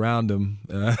people around them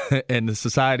and the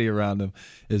society around them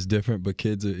is different. But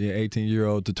kids,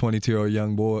 18-year-old to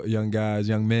 22-year-old young guys,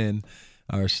 young men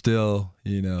are still,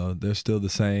 they're still the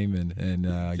same,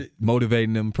 and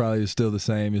motivating them probably is still the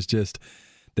same. It's just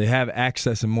they have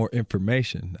access and more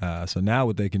information. So now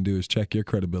what they can do is check your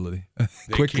credibility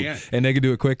quickly, and they can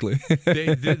do it quickly.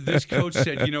 This coach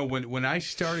said, when I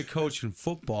started coaching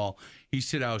football, he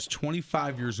said I was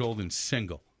 25 years old and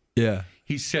single. Yeah.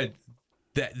 He said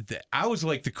that I was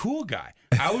like the cool guy.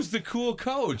 I was the cool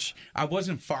coach. I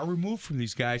wasn't far removed from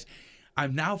these guys.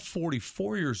 I'm now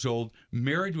 44 years old,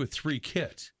 married with 3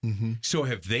 kids. Mm-hmm. So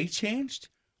have they changed?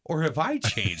 Or have I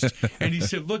changed? And he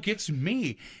said, look, it's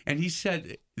me. And he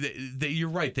said, you're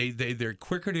right. They're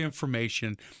quicker to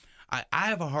information. I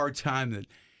have a hard time that,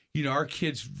 our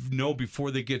kids know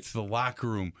before they get to the locker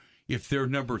room if they're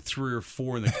number 3 or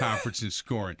 4 in the conference in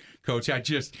scoring. Coach,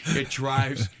 it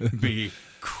drives me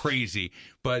crazy.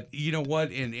 But you know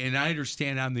what? And I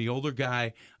understand I'm the older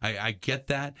guy. I get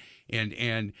that.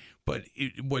 But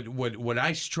what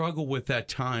I struggle with at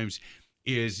times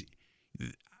is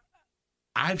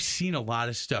I've seen a lot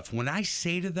of stuff. When I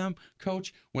say to them,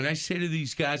 Coach, when I say to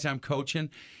these guys I'm coaching,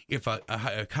 if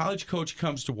a college coach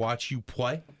comes to watch you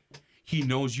play, he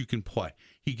knows you can play.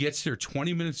 He gets there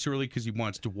 20 minutes early because he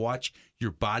wants to watch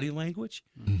your body language.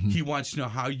 Mm-hmm. He wants to know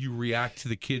how you react to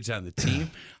the kids on the team,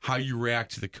 how you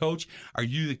react to the coach. Are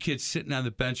you the kid sitting on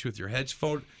the bench with your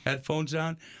headphones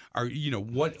on?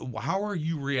 How are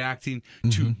you reacting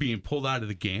to being pulled out of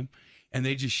the game? And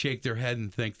they just shake their head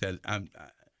and think that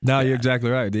you're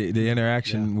exactly right. The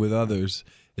interaction with others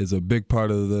is a big part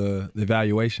of the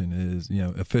evaluation. Is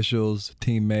officials,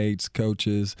 teammates,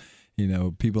 coaches,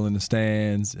 people in the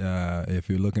stands. If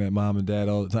you're looking at mom and dad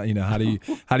all the time, how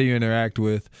do you interact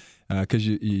with? Because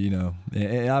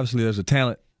and obviously there's a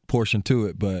talent portion to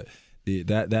it, but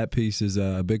that piece is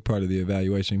a big part of the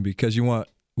evaluation because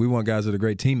we want guys that are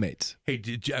great teammates. Hey,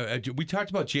 we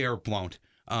talked about J.R. Blount.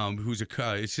 Who's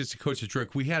assistant coach at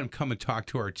Drake. We had him come and talk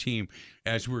to our team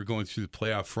as we were going through the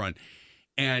playoff run.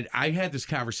 And I had this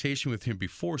conversation with him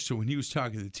before, so when he was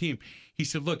talking to the team, he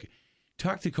said, look,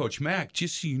 talk to Coach Mack,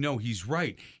 just so you know he's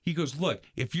right. He goes, look,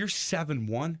 if you're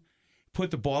 7-1,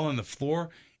 put the ball on the floor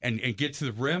and get to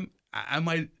the rim, I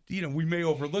might, we may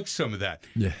overlook some of that.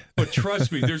 Yeah. But trust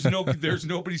me, there's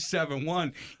nobody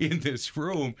 7-1 in this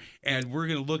room, and we're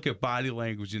going to look at body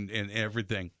language and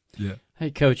everything. Yeah.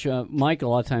 Hey, Coach, Mike, a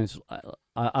lot of times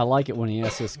I like it when he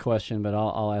asks this question, but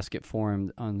I'll ask it for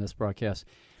him on this broadcast.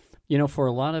 For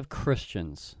a lot of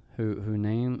Christians who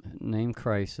name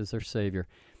Christ as their Savior,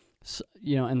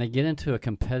 and they get into a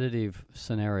competitive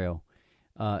scenario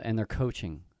and they're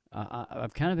coaching.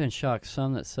 I've kind of been shocked.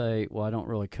 Some that say, well, I don't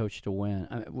really coach to win.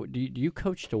 Do you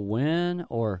coach to win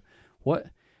or what?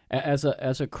 As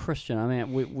a Christian, I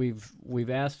mean, we've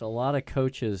asked a lot of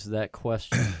coaches that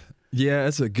question. Yeah,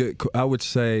 that's a good. I would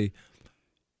say,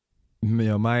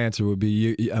 my answer would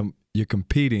be you're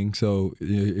competing, so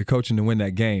you're coaching to win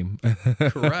that game.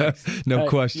 Correct. No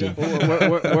question. Yeah.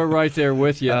 We're right there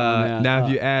with you. Now,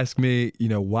 if you ask me,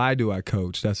 why do I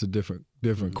coach? That's a different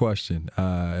question.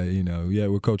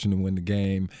 We're coaching to win the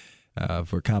game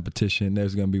for competition.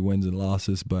 There's going to be wins and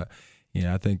losses, but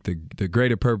I think the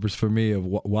greater purpose for me of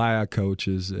why I coach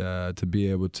is to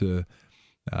be able to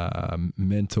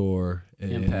mentor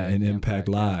and impact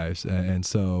lives, and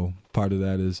so part of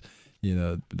that is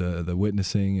the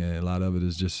witnessing, and a lot of it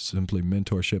is just simply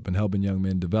mentorship and helping young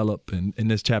men develop in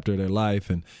this chapter of their life,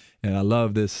 and I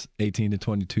love this 18 to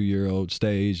 22-year-old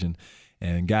stage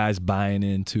and guys buying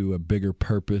into a bigger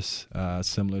purpose,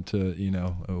 similar to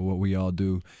what we all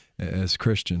do as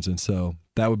Christians, and so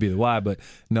that would be the why. But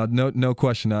no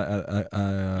question.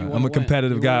 I'm a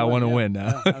competitive guy. I want to win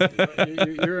now.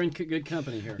 You're in good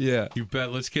company here. Yeah, you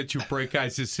bet. Let's get to a break,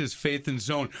 guys. This is Faith in the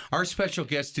Zone. Our special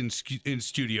guest in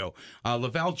studio,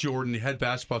 LaVall Jordan, head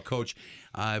basketball coach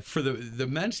for the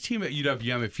men's team at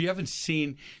UWM. If you haven't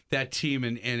seen that team,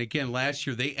 and again, last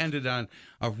year they ended on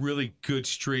a really good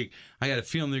streak. I got a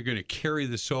feeling they're going to carry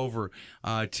this over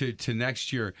to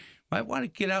next year. Might want to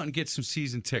get out and get some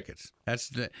season tickets.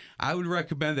 I would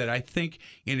recommend that. I think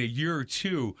in a year or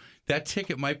two, that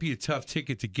ticket might be a tough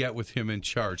ticket to get with him in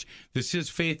charge. This is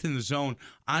Faith in the Zone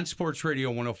on Sports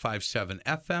Radio 105.7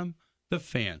 FM, The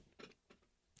Fan.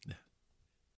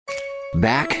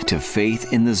 Back to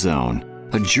Faith in the Zone,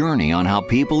 a journey on how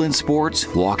people in sports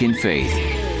walk in faith.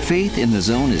 Faith in the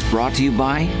Zone is brought to you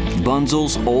by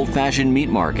Bunzel's Old Fashioned Meat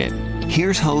Market.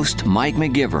 Here's host Mike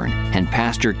McGivern and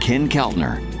Pastor Ken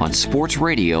Keltner on Sports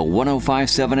Radio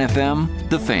 105.7 FM,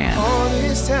 The Fan. All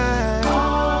this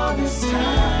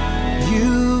time,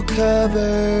 you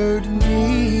covered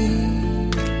me.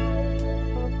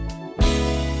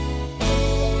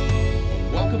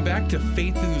 Welcome back to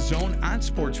Faith in the Zone on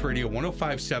Sports Radio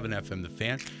 105.7 FM, The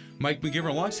Fan. Mike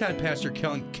McGivern alongside Pastor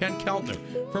Ken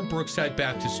Keltner from Brookside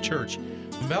Baptist Church.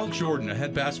 Val Jordan, a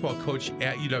head basketball coach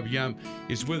at UWM,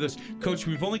 is with us. Coach,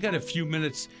 we've only got a few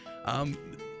minutes.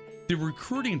 The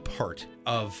recruiting part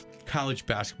of college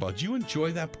basketball, do you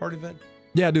enjoy that part of it?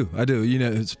 Yeah, I do. You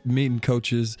know, it's meeting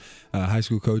coaches, high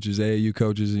school coaches, AAU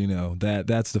coaches. You know,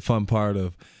 that's the fun part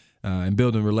of and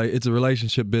building. It's a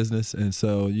relationship business, and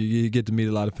so you get to meet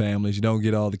a lot of families. You don't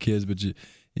get all the kids, but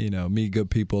you know, meet good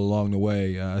people along the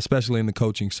way, especially in the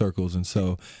coaching circles. And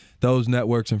so those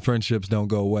networks and friendships don't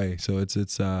go away. So it's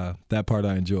that part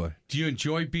I enjoy. Do you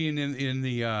enjoy being in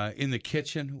the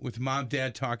kitchen with mom,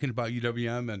 dad talking about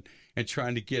UWM and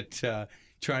trying to get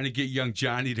young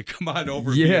Johnny to come on over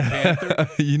and be a Panther?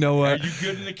 You know what? Are you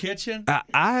good in the kitchen?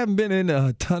 I haven't been in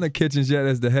a ton of kitchens yet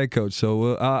as the head coach,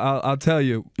 so I'll tell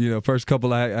you, first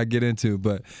couple I get into.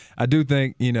 But I do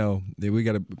think, we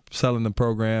got to sell in the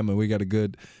program, and we got a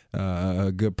good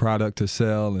product to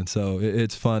sell, and so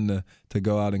it's fun to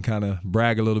go out and kind of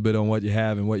brag a little bit on what you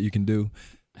have and what you can do.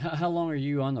 How long are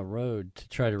you on the road to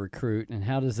try to recruit, and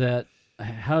how does that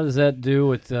do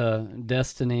with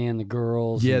Destiny and the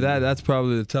girls? Yeah, that's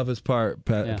probably the toughest part,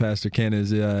 Pastor Ken,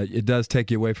 is it does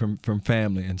take you away from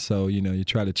family. And so, you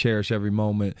try to cherish every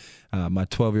moment. My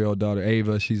 12-year-old daughter,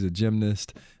 Ava, she's a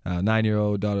gymnast.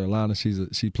 9-year-old daughter, Alana,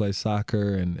 she plays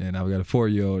soccer. And I've got a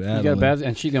 4-year-old, Adeline.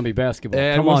 And she's going to be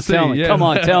basketball. We'll see, tell me. Yeah. Come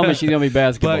on, tell me she's going to be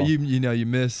basketball. But, you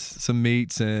miss some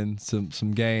meets and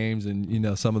some games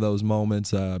and, some of those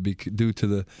moments due to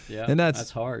the – yeah, and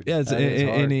that's hard. Yeah, it's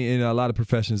in a lot of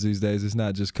professions these days. It's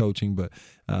not just coaching, but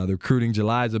the recruiting.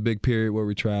 July is a big period where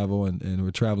we travel, and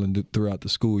we're traveling throughout the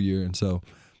school year. And so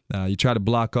you try to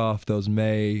block off those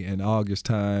May and August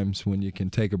times when you can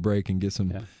take a break and get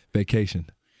some vacation.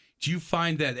 Do you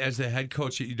find that as the head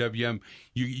coach at UWM,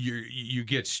 you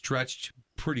get stretched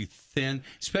pretty thin,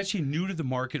 especially new to the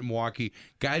market in Milwaukee?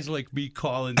 Guys like me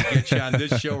calling to get you on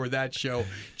this show or that show.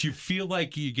 Do you feel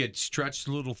like you get stretched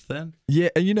a little thin? Yeah,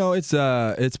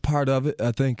 it's part of it.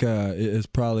 I think it's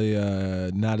probably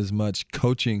not as much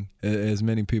coaching as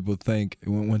many people think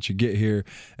once you get here,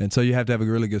 and so you have to have a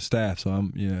really good staff. So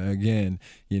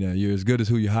you're as good as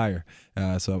who you hire.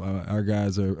 So our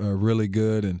guys are really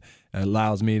good, and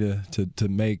allows me to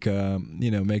make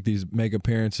make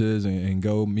appearances and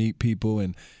go meet people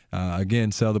and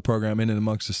again sell the program in and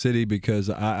amongst the city, because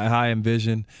I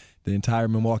envision the entire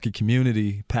Milwaukee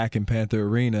community packing Panther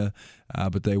Arena,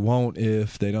 but they won't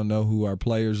if they don't know who our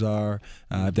players are.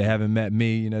 If they haven't met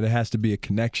me, there has to be a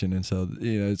connection, and so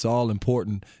it's all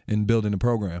important in building a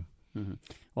program. Mm-hmm.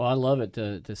 Well, I love it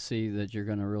to see that you're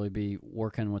going to really be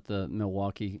working with the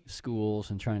Milwaukee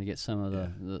schools and trying to get some of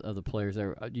the players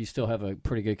there. You still have a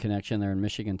pretty good connection there in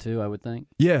Michigan too, I would think.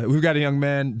 Yeah, we've got a young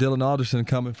man, Dylan Alderson,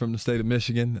 coming from the state of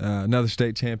Michigan, another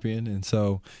state champion, and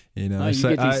so you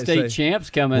get these state champs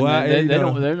coming. Well,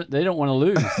 they don't want to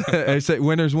lose. They say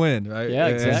winners win, right? Yeah,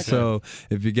 exactly. And so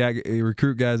if you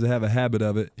recruit guys that have a habit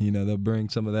of it, they'll bring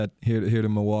some of that here to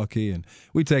Milwaukee, and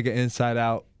we take an inside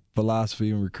out philosophy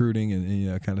and recruiting,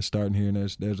 and kind of starting here. And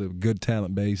there's a good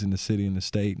talent base in the city and the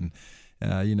state,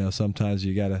 and sometimes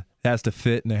it has to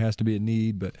fit, and there has to be a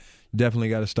need, but definitely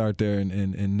got to start there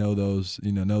and know those,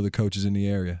 know the coaches in the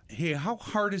area. Hey, how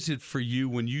hard is it for you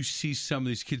when you see some of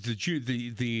these kids?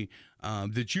 The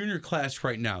junior class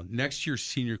right now, next year's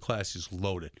senior class is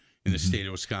loaded in the state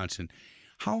of Wisconsin.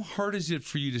 How hard is it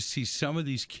for you to see some of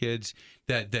these kids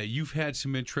that you've had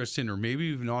some interest in, or maybe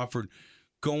even offered,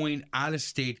 going out of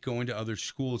state, going to other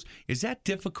schools? Is that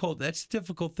difficult? That's a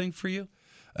difficult thing for you?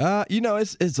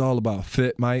 It's all about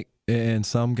fit, Mike. And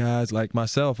some guys like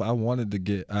myself, I wanted to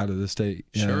get out of the state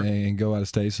and go out of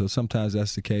state. So sometimes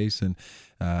that's the case. And,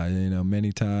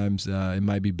 many times it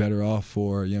might be better off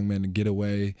for a young man to get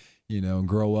away, and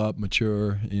grow up,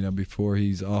 mature, before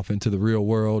he's off into the real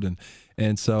world.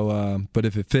 And so, but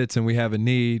if it fits and we have a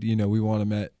need, we want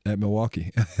him at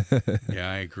Milwaukee.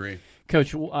 Yeah, I agree.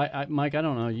 Coach, Mike, I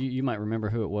don't know. You might remember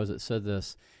who it was that said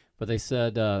this, but they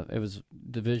said it was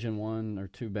Division I or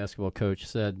II basketball coach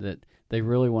said that they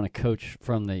really want to coach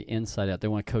from the inside out. They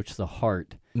want to coach the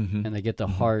heart, and they get the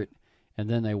heart, and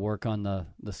then they work on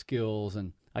the skills.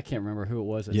 And I can't remember who it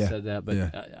was that said that,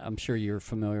 but I'm sure you're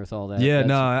familiar with all that. Yeah,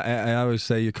 I always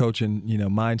say you're coaching,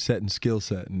 mindset and skill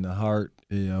set, and the heart,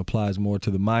 applies more to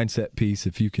the mindset piece.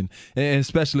 If you can, and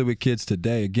especially with kids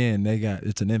today, again,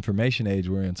 it's an information age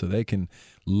we're in, so they can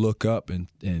look up and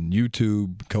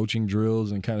YouTube coaching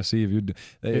drills and kind of see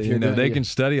they can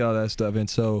study all that stuff. And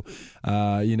so,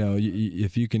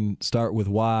 if you can start with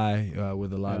why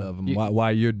with a lot of them,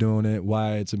 why you're doing it,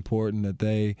 why it's important that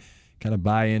they kind of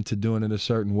buy into doing it a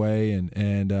certain way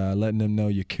and letting them know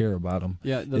you care about them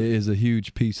is a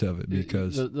huge piece of it.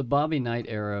 Because the Bobby Knight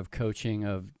era of coaching,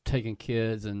 of taking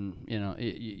kids, and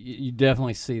you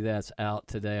definitely see that's out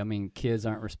today. I mean, kids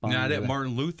aren't responding. Not at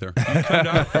Martin Luther. You come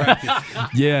down practice.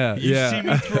 You see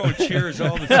me throwing chairs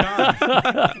all the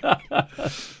time.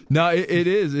 No, it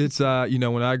is. It's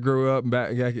when I grew up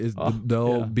back, it's the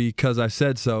old because I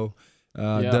said so.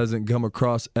 Doesn't come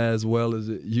across as well as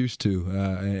it used to,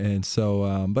 and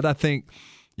so. But I think,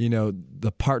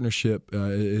 the partnership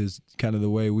is kind of the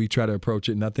way we try to approach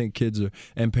it, and I think kids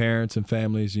and parents and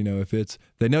families, if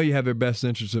they know you have their best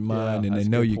interests in mind, and they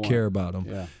know you care about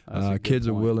them, kids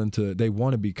are willing to. They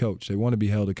want to be coached. They want to be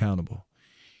held accountable.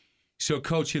 So,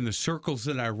 Coach, in the circles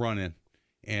that I run in,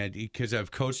 and because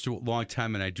I've coached a long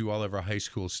time and I do all of our high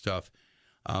school stuff,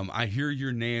 I hear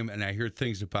your name and I hear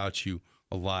things about you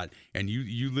a lot, and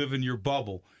you live in your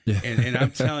bubble, and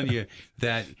I'm telling you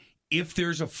that if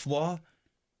there's a flaw,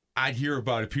 I'd hear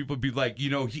about it. People would be like, he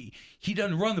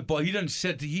doesn't run the ball, he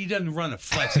doesn't run a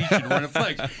flex, he should run a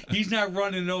flex, he's not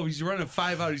running over, he's running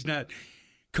 5 out, he's not.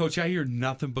 Coach, I hear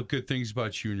nothing but good things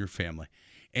about you and your family,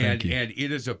 and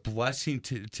it is a blessing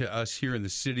to us here in the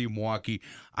city of Milwaukee.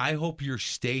 I hope your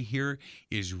stay here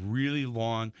is really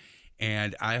long.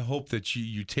 And I hope that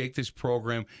you take this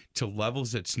program to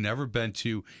levels it's never been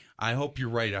to. I hope you're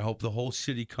right. I hope the whole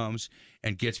city comes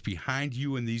and gets behind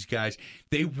you and these guys.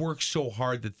 They work so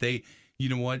hard that they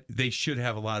should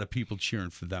have a lot of people cheering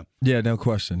for them. Yeah, no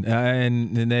question.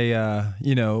 And they,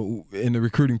 in the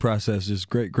recruiting process, just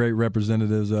great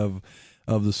representatives of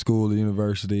the school, the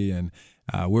university, and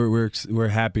we're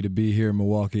happy to be here in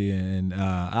Milwaukee. And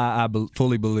I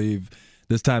fully believe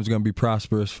this time's going to be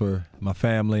prosperous for my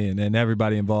family and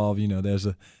everybody involved.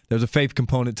 There's a faith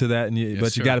component to that,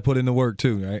 but you got to put in the work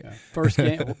too, right? Yeah. First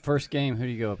game. Who do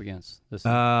you go up against?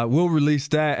 We'll release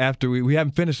that after we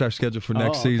haven't finished our schedule for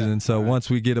next season. So once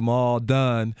we get them all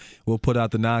done, we'll put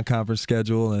out the non-conference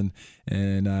schedule, and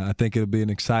I think it'll be an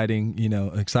exciting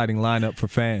lineup for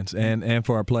fans and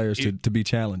for our players to be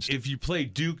challenged. If you play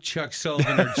Duke, Chuck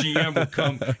Sullivan, or GM will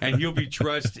come and he'll be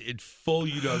dressed in full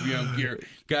UWM gear.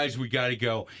 Guys, we got to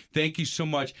go. Thank you so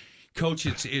much. Coach,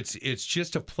 it's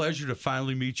just a pleasure to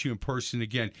finally meet you in person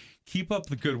again. Keep up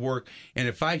the good work, and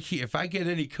if I get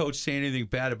any coach saying anything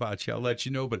bad about you, I'll let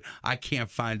you know. But I can't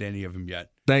find any of them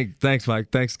yet. Thanks,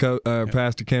 Mike. Thanks,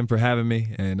 Pastor Kim, for having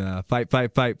me, and fight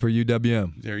for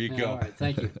UWM. There you go. All right,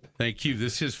 thank you. Thank you.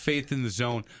 This is Faith in the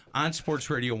Zone on Sports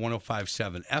Radio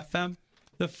 105.7 FM,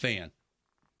 The Fan.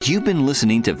 You've been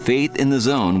listening to Faith in the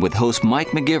Zone with host Mike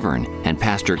McGivern and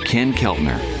Pastor Ken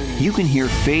Keltner. You can hear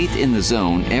Faith in the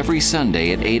Zone every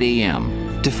Sunday at 8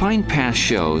 a.m. To find past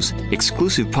shows,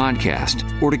 exclusive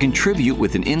podcast, or to contribute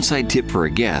with an inside tip for a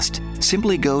guest,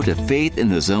 simply go to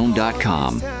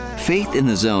faithinthezone.com. Faith in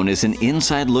the Zone is an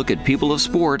inside look at people of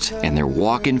sports and their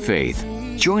walk in faith.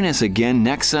 Join us again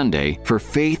next Sunday for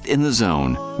Faith in the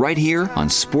Zone, right here on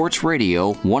Sports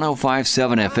Radio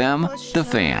 105.7 FM, The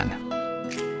Fan.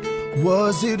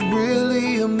 Was it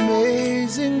really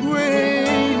amazing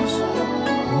grace?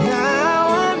 Now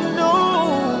I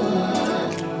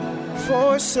know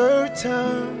for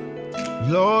certain,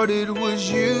 Lord, it was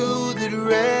you that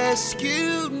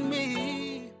rescued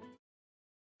me.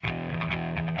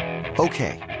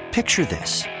 Okay, picture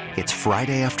this. It's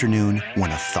Friday afternoon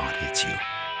when a thought hits you.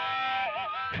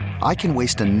 I can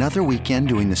waste another weekend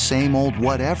doing the same old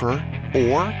whatever,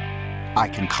 or I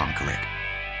can conquer it.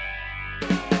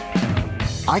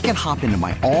 I can hop into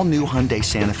my all-new Hyundai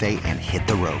Santa Fe and hit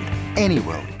the road. Any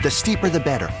road. The steeper, the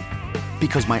better.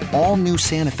 Because my all-new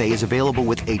Santa Fe is available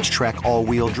with H-Track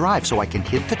all-wheel drive, so I can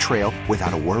hit the trail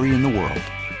without a worry in the world.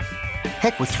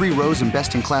 Heck, with 3 rows and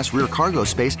best-in-class rear cargo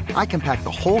space, I can pack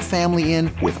the whole family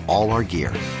in with all our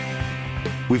gear.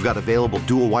 We've got available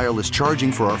dual wireless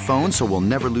charging for our phones, so we'll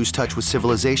never lose touch with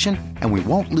civilization, and we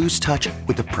won't lose touch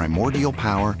with the primordial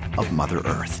power of Mother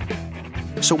Earth.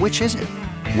 So which is it?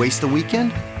 Waste the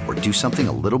weekend or do something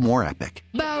a little more epic?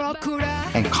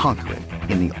 And conquer it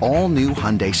in the all-new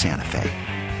Hyundai Santa Fe.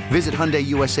 Visit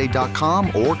HyundaiUSA.com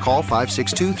or call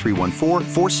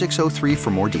 562-314-4603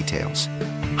 for more details.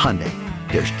 Hyundai,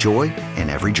 there's joy in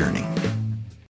every journey.